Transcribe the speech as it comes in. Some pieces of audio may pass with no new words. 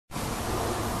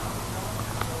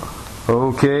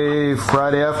Okay,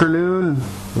 Friday afternoon,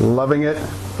 loving it.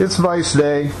 It's Vice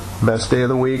Day, best day of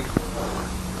the week.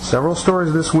 Several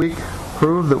stories this week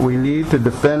prove that we need to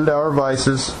defend our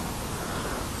vices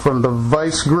from the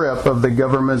vice grip of the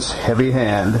government's heavy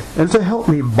hand. And to help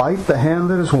me bite the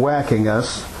hand that is whacking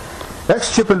us,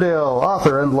 Ex-Chippendale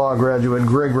author and law graduate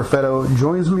Greg Raffetto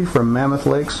joins me from Mammoth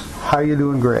Lakes. How you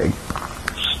doing, Greg?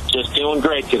 Just doing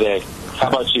great today. How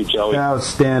about you, Joey?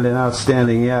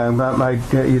 Outstanding.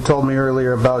 Yeah, you told me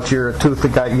earlier about your tooth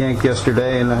that got yanked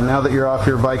yesterday, and now that you're off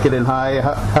your Vicodin high,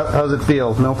 how's it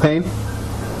feel? No pain?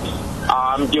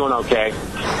 I'm doing okay.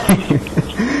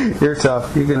 You're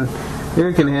tough. You can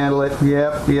handle it.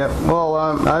 Yep. Well,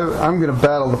 I'm going to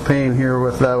battle the pain here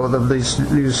with these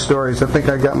news stories. I think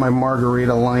I got my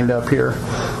margarita lined up here.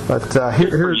 But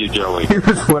here's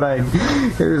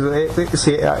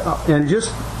and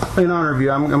just in honor of you,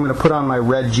 I'm going to put on my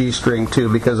red G-string too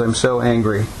because I'm so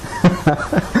angry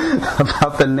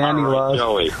about the nanny laws.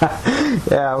 Joey.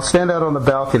 Yeah, I'll stand out on the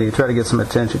balcony and try to get some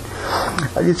attention.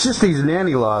 It's just these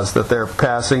nanny laws that they're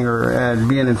passing and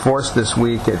being enforced this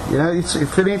week. If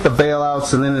it ain't the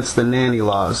bailouts, and then it's the nanny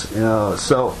laws.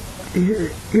 So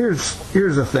here's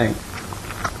the thing.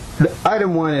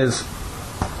 Item one is,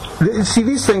 see,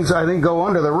 these things I think go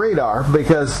under the radar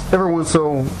because everyone's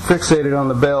so fixated on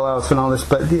the bailouts and all this,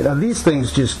 but these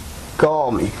things just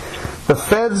gall me. The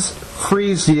feds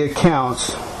freeze the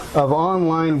accounts of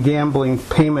online gambling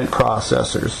payment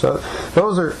processors. So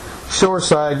those are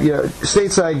shoreside,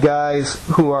 stateside guys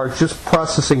who are just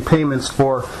processing payments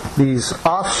for these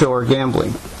offshore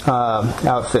gambling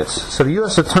outfits. So the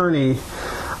U.S. Attorney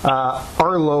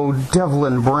Arlo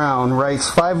Devlin-Brown writes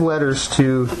 5 letters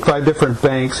to 5 different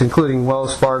banks, including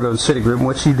Wells Fargo and Citigrounp, in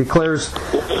which he declares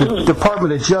the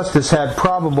Department of Justice had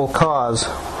probable cause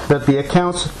that the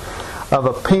accounts of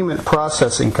a payment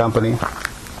processing company,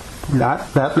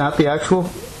 not the actual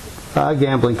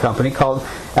gambling company, called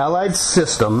Allied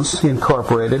Systems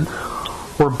Incorporated,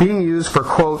 were being used for,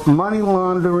 quote, money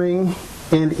laundering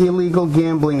and illegal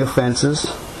gambling offenses,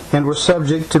 and were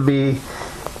subject to be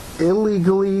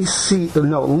legally seized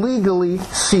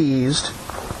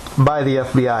by the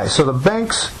FBI. So the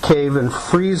banks cave and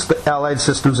freeze the Allied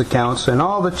Systems accounts, and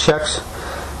all the checks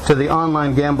to the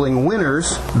online gambling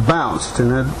winners bounced.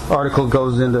 And the article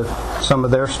goes into some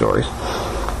of their stories.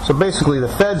 So basically, the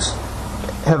feds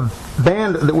have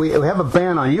banned that we have a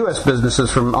ban on U.S.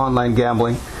 businesses from online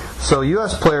gambling. So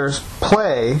U.S. players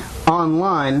play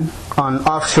online on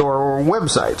offshore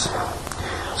websites.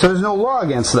 So there's no law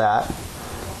against that.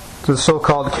 The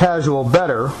so-called casual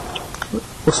bettor.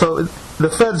 So the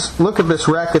feds look at this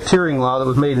racketeering law that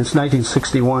was made in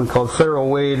 1961 called Federal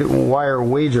Wire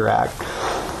Wager Act,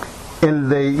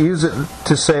 and they use it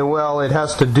to say, well, it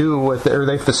has to do with, are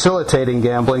they facilitating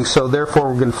gambling, so therefore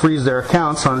we're going to freeze their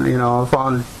accounts on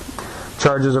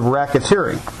charges of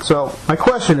racketeering. So my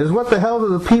question is, what the hell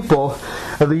do the people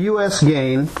of the U.S.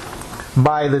 gain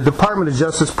by the Department of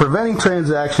Justice preventing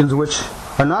transactions which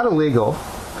are not illegal?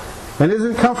 And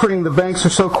isn't comforting the banks are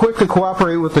so quick to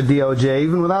cooperate with the DOJ,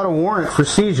 even without a warrant for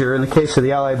seizure in the case of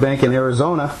the Allied Bank in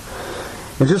Arizona,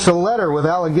 and just a letter with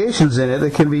allegations in it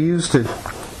that can be used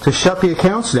to shut the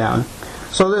accounts down.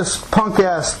 So this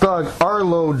punk-ass thug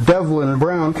Arlo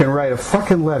Devlin-Brown can write a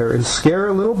fucking letter and scare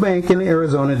a little bank in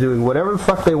Arizona doing whatever the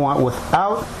fuck they want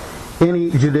without any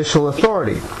judicial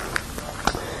authority.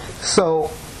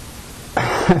 So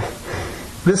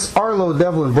this Arlo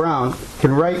Devlin-Brown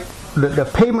can write the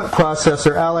payment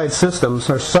processor Allied Systems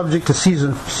are subject to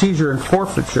seizure and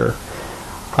forfeiture,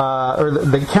 or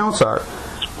the accounts are,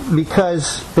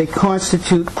 because they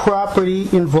constitute property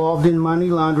involved in money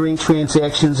laundering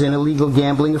transactions and illegal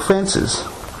gambling offenses.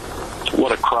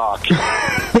 What a crock.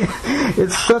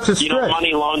 It's such a stretch.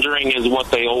 Money laundering is what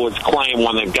they always claim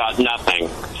when they've got nothing.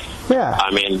 Yeah.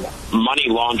 I mean, money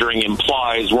laundering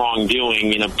implies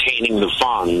wrongdoing in obtaining the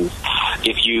funds.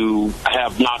 If you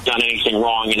have not done anything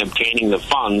wrong in obtaining the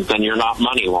funds, then you're not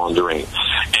money laundering.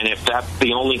 And if that's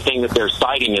the only thing that they're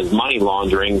citing as money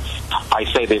laundering, I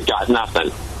say they've got nothing.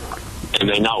 And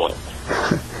they know it.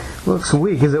 Looks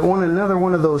weak. Is it another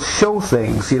one of those show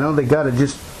things? They got to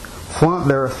just flaunt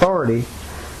their authority.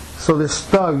 So this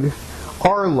thug,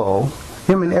 Arlo,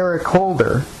 him and Eric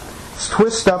Holder,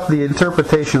 twist up the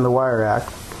interpretation of the Wire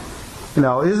Act.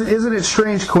 Isn't it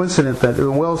strange coincidence that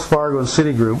Wells Fargo and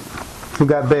Citigrounp, who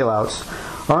got bailouts,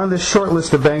 are on this short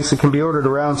list of banks that can be ordered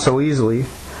around so easily,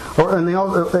 and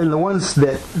the ones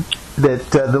that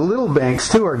the little banks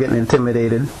too are getting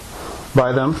intimidated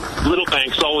by them. Little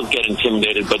banks always get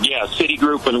intimidated, but yeah,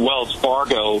 Citigroup and Wells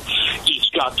Fargo each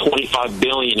got $25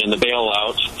 billion in the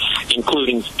bailout,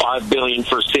 including $5 billion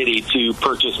for Citi to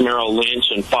purchase Merrill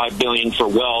Lynch and $5 billion for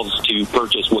Wells to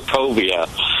purchase Wachovia.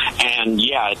 And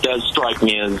yeah, it does strike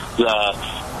me as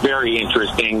very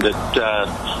interesting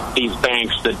that these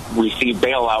banks that receive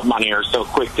bailout money are so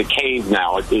quick to cave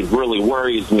now. It really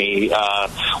worries me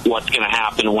what's going to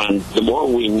happen when the more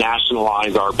we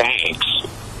nationalize our banks.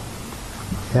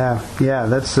 Yeah,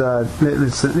 that's that's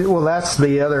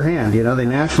the other hand. You know, they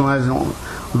nationalize on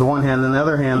the one hand, and on the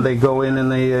other hand, they go in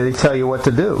and they tell you what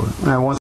to do. Once